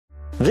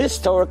This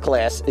Torah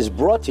class is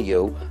brought to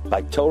you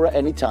by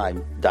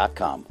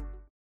TorahAnytime.com.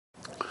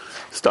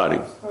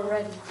 Starting.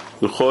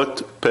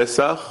 L'chot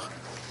Pesach.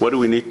 What do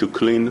we need to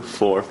clean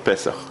for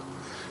Pesach?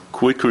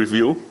 Quick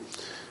review.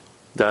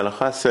 The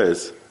halacha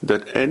says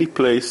that any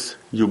place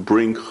you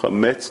bring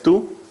chametz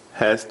to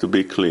has to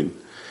be clean.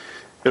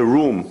 A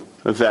room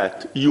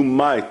that you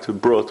might have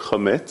brought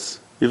chametz,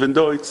 even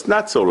though it's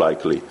not so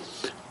likely,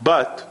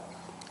 but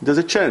there's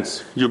a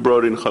chance you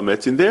brought in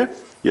chametz in there,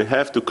 you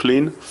have to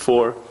clean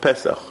for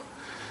Pesach.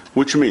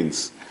 Which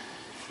means,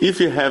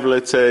 if you have,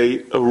 let's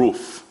say, a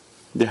roof,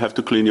 you have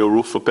to clean your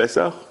roof for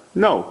Pesach?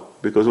 No,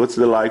 because what's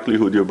the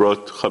likelihood you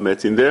brought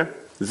chametz in there?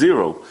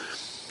 0.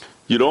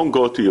 You don't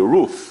go to your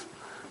roof.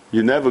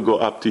 You never go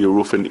up to your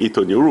roof and eat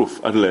on your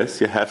roof, unless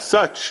you have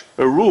such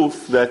a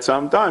roof that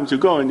sometimes you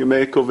go and you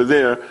make over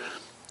there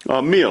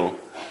a meal.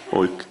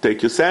 Or you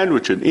take your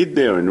sandwich and eat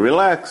there and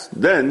relax,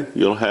 then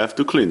you'll have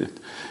to clean it.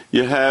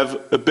 You have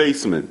a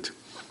basement.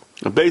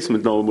 A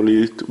basement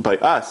normally, by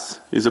us,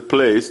 is a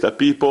place that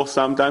people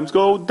sometimes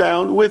go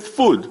down with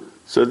food.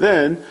 So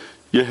then,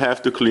 you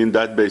have to clean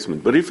that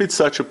basement. But if it's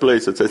such a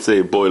place, as let's say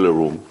a boiler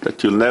room,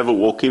 that you'll never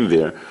walk in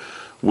there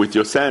with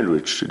your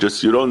sandwich,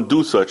 just you don't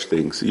do such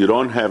things. You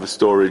don't have a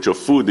storage of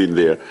food in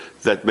there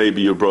that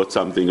maybe you brought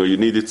something or you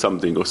needed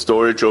something, or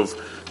storage of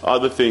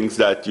other things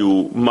that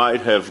you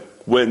might have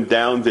went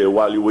down there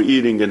while you were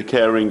eating and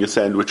carrying your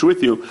sandwich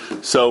with you.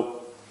 So,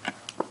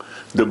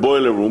 the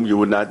boiler room you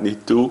would not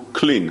need to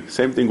clean.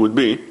 Same thing would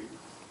be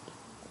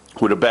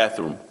with a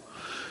bathroom.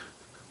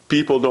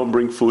 People don't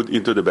bring food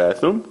into the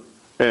bathroom,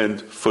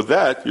 and for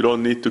that you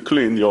don't need to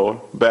clean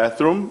your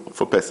bathroom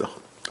for Pesach,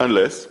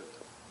 unless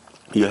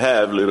you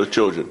have little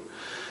children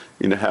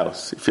in the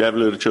house. If you have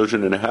little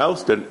children in the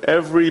house, then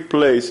every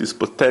place is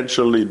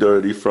potentially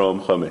dirty from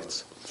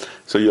chametz.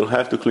 So you'll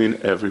have to clean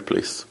every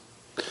place.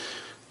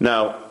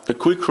 Now, a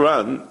quick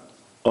run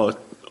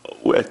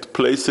at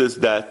places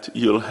that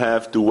you'll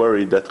have to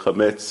worry that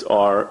chametz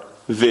are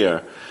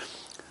there.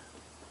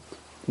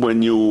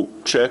 When you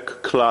check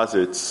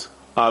closets,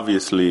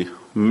 obviously,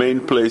 main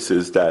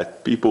places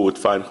that people would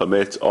find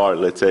chametz are,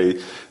 let's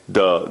say,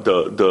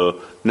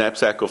 the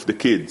knapsack of the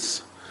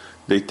kids.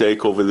 They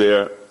take over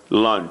there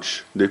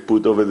lunch. They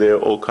put over there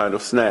all kind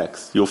of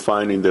snacks you'll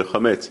find in their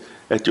chametz.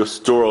 At your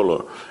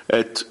stroller,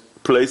 at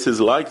places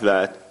like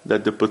that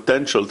the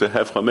potential to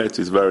have chametz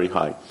is very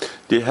high.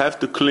 They have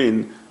to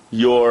clean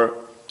your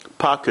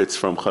pockets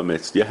from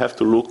chametz. You have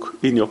to look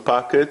in your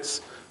pockets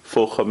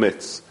for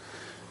chametz.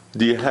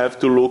 Do you have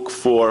to look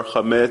for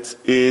chametz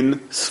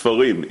in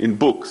sfarim, in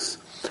books?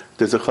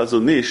 There's a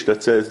Chazon Ish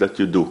that says that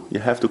you do. You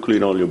have to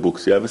clean all your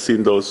books. You ever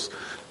seen those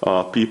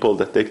people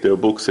that take their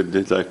books and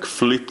they like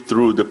flip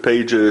through the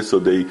pages, or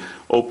they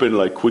open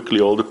like quickly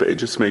all the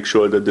pages, make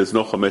sure that there's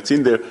no chametz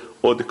in there,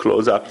 or they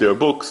close up their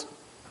books?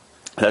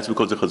 That's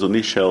because the Chazon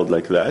Ish held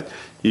like that.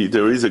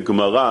 There is a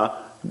Gemara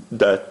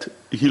that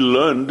he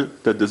learned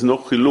that there's no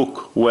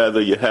chiluk whether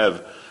you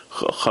have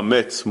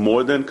chametz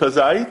more than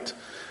kazait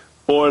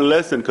or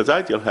less than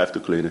kazait, you'll have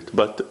to clean it.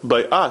 But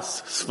by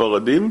us,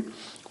 Sfaradim,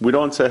 we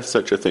don't say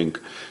such a thing.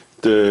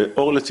 The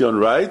Or LeTzion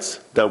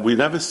writes that we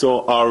never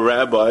saw our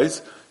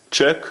rabbis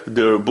check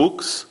their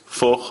books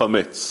for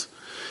chametz.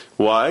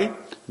 Why?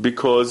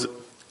 Because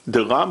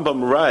the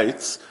Rambam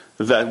writes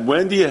that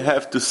when do you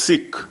have to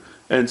seek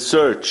and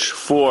search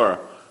for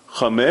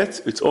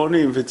chametz, it's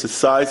only if it's the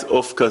size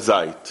of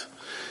kazait.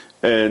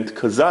 And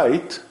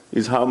kazait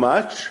is how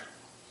much?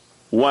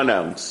 1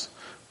 ounce.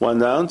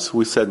 1 ounce,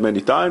 we said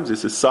many times,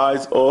 is the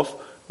size of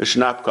a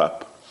schnapp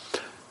cup.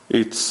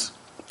 It's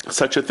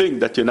such a thing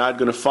that you're not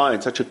going to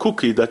find, such a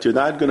cookie that you're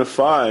not going to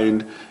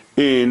find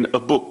in a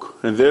book.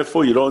 And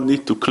therefore you don't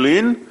need to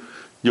clean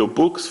your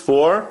books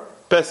for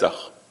Pesach.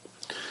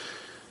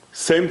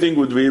 Same thing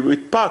would be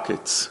with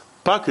pockets.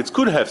 Pockets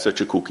could have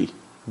such a cookie.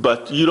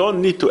 But you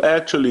don't need to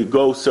actually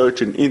go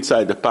searching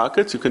inside the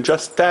pockets. You can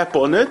just tap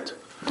on it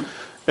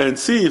and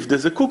see if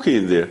there's a cookie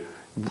in there.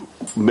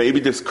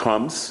 Maybe there's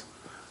crumbs.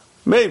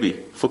 Maybe.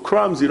 For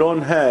crumbs, you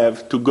don't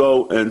have to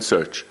go and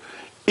search.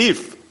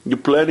 If you're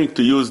planning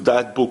to use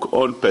that book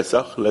on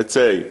Pesach, let's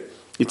say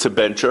it's a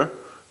bencher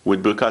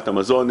with Birkat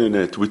Hamazon in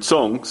it, with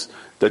songs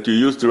that you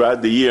use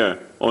throughout the year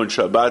on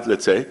Shabbat,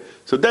 let's say,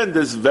 so then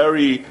there's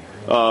very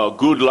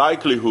good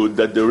likelihood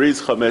that there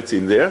is chametz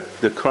in there,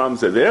 the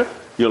crumbs are there.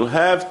 You'll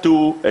have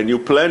to, and you're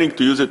planning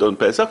to use it on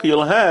Pesach,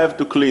 you'll have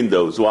to clean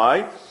those.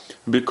 Why?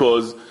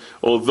 Because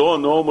although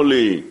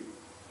normally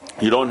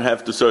you don't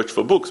have to search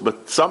for books,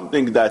 but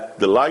something that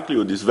the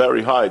likelihood is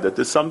very high that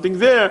there's something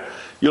there,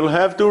 you'll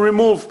have to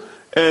remove.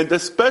 And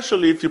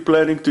especially if you're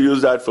planning to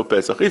use that for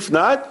Pesach. If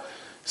not,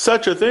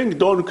 such a thing,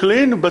 don't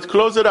clean, but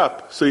close it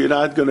up. So you're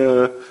not going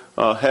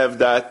to have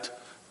that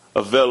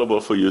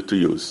available for you to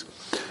use.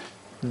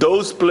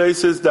 Those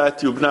places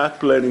that you're not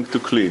planning to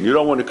clean, you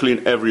don't want to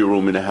clean every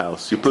room in a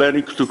house. You're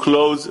planning to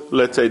close,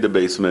 let's say, the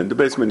basement. The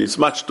basement is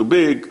much too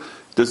big.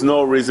 There's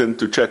no reason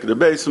to check the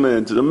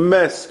basement. It's a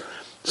mess.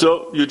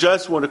 So you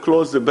just want to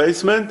close the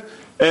basement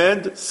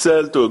and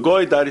sell to a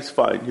goy. That is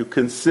fine. You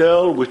can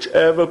sell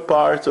whichever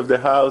parts of the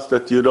house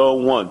that you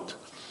don't want.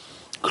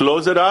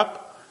 Close it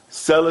up,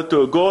 sell it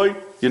to a goy,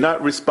 you're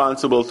not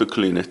responsible to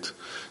clean it.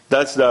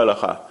 That's the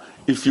halacha.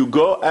 If you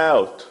go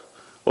out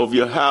of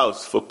your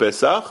house for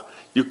Pesach,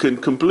 you can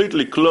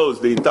completely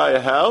close the entire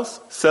house,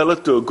 sell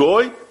it to a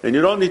goy, and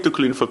you don't need to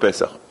clean for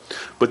Pesach.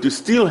 But you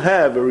still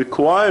have a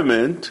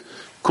requirement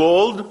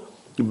called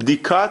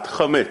Bdikat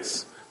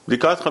Chametz.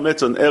 Bdikat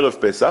Chametz on Erev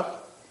Pesach,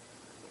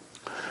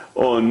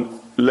 on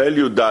Leil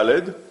Yud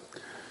Daled,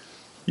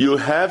 you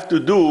have to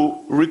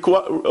do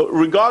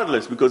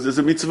regardless, because there's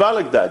a mitzvah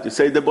like that. You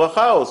say the bracha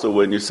also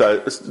when you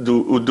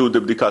do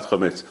the Bdikat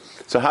Chametz.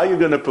 So how are you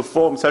going to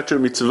perform such a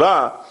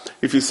mitzvah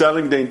if you're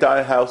selling the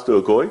entire house to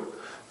a goy?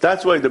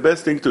 That's why the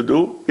best thing to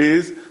do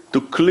is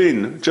to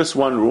clean just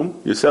one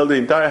room. You sell the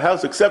entire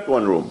house except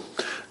one room.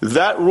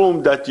 That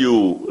room that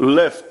you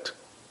left,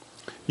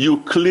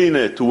 you clean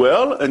it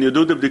well, and you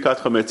do the Bdikat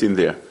Chametz in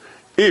there.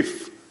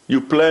 If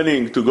you're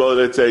planning to go,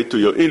 let's say, to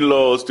your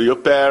in-laws, to your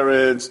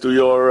parents, to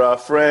your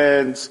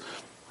friends,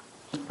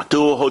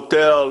 to a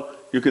hotel,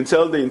 you can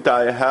sell the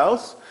entire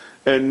house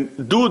and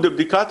do the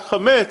Bdikat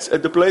Chametz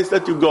at the place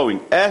that you're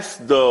going.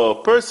 Ask the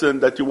person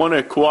that you want to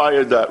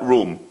acquire that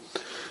room,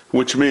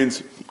 which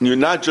means you're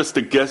not just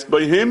a guest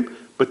by him,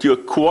 but you're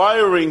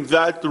acquiring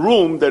that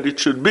room that it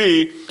should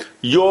be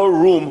your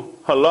room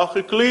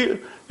halachically,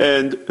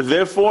 and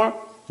therefore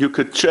you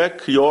could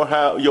check your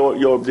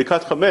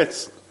Bdikat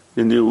Chametz,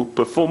 and you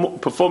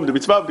perform the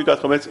mitzvah of Bdikat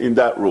Chametz in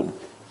that room.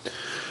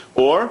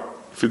 Or,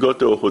 if you go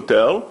to a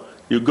hotel,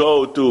 you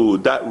go to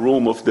that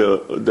room of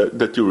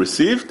that you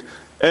received,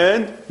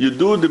 and you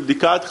do the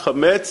Bdikat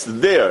Chametz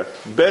there.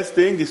 Best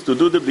thing is to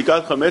do the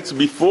Bdikat Chametz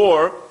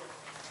before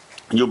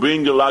you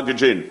bring your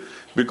luggage in.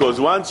 Because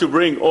once you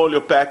bring all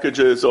your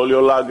packages, all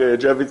your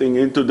luggage, everything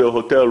into the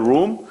hotel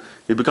room,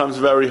 it becomes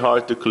very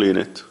hard to clean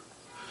it.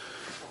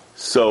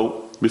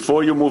 So,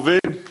 before you move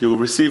in, you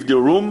received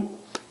your room,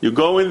 you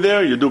go in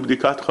there, you do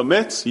Bdikat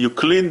Chametz, you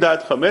clean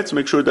that Chametz,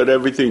 make sure that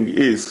everything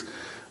is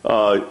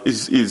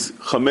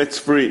Chametz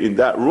free in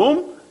that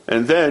room,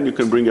 and then you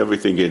can bring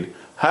everything in.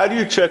 How do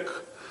you check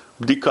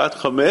Bdikat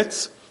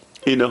Chametz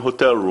in a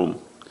hotel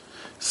room?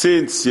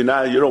 Since you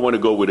don't want to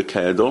go with a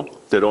candle,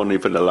 they don't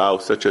even allow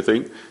such a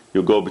thing.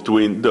 You go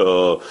between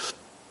the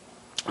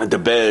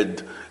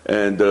bed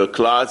and the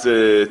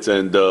closets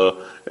and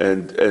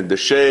the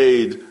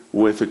shade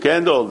with a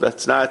candle.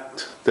 That's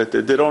not, that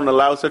they don't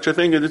allow such a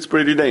thing, and it's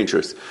pretty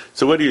dangerous.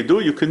 So what do?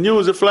 You can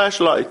use a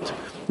flashlight.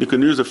 You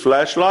can use a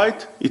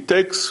flashlight. It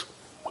takes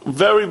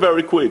very,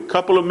 very quick,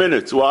 couple of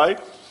minutes. Why?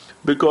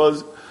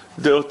 Because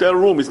the hotel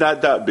room is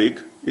not that big.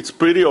 It's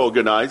pretty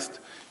organized.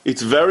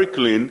 It's very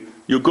clean.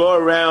 You go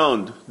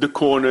around the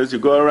corners. You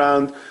go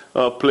around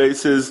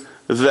places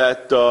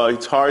that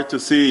it's hard to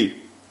see,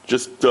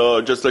 just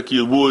like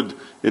you would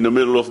in the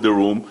middle of the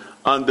room,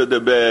 under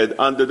the bed,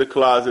 under the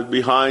closet,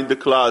 behind the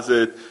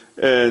closet,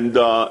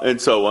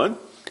 and so on.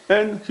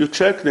 And you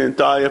check the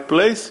entire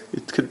place.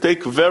 It can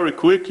take very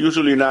quick.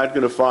 Usually you're not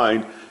going to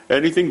find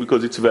anything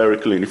because it's very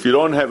clean. If you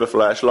don't have a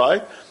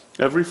flashlight,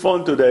 every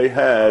phone today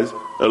has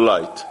a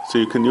light. So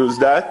you can use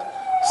that,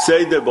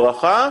 say the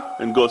bracha,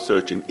 and go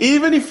searching.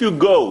 Even if you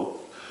go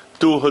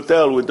to a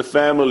hotel with the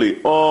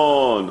family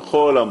on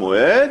Chol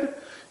HaMoed,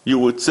 you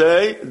would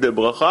say the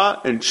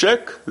bracha and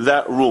check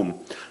that room.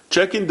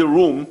 Checking the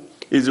room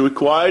is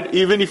required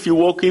even if you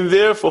walk in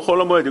there for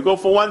Chol HaMoed. You go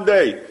for one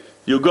day.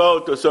 You go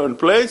to a certain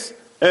place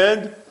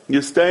and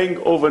you're staying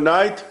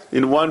overnight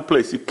in one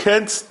place. You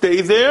can't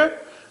stay there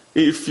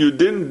if you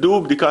didn't do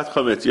Bdikat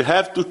Chametz. You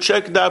have to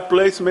check that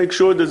place, make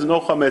sure there's no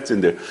Chametz in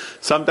there.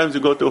 Sometimes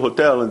you go to a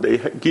hotel and they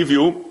give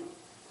you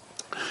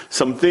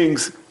some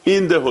things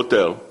in the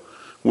hotel,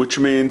 which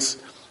means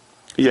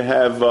you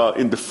have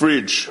in the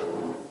fridge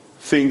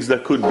things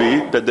that could be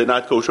that they're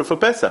not kosher for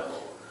Pesach.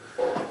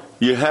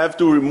 You have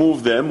to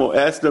remove them or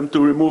ask them to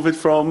remove it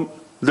from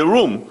the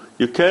room.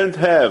 You can't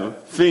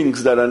have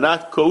things that are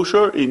not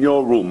kosher in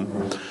your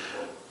room.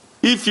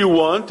 If you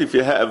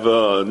have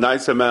a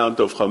nice amount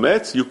of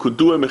chametz, you could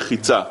do a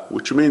mechitza,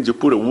 which means you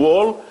put a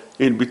wall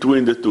in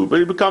between the two.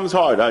 But it becomes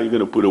hard. How are you going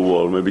to put a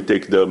wall? Maybe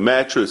take the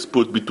mattress,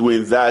 put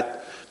between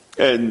that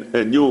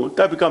and you.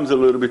 That becomes a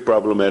little bit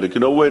problematic. You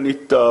know when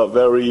it's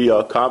very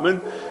common?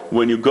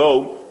 When you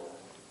go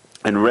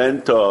and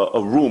rent a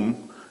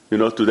room,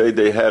 today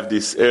they have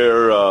this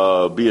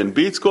Airbnb,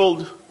 it's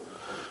called,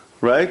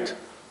 right?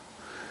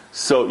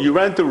 So you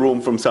rent a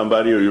room from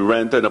somebody, or you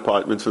rent an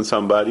apartment from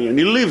somebody, and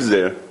he lives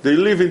there. They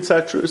live in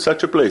such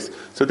a place.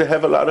 So they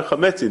have a lot of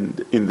chametz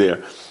in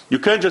there. You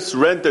can't just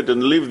rent it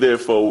and live there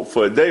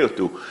for a day or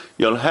two.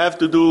 You'll have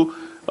to do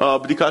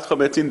bdikat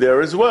chametz in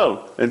there as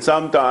well. And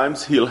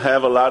sometimes he'll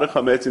have a lot of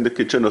chametz in the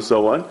kitchen or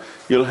so on.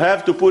 You'll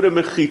have to put a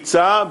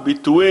mechitza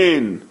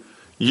between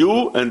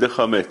you and the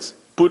chametz.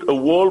 Put a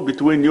wall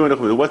between you and the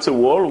chametz. What's a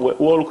wall? A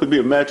wall could be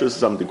a mattress or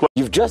something.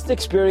 You've just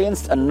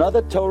experienced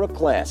another Torah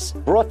class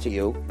brought to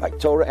you by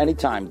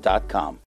TorahAnytime.com.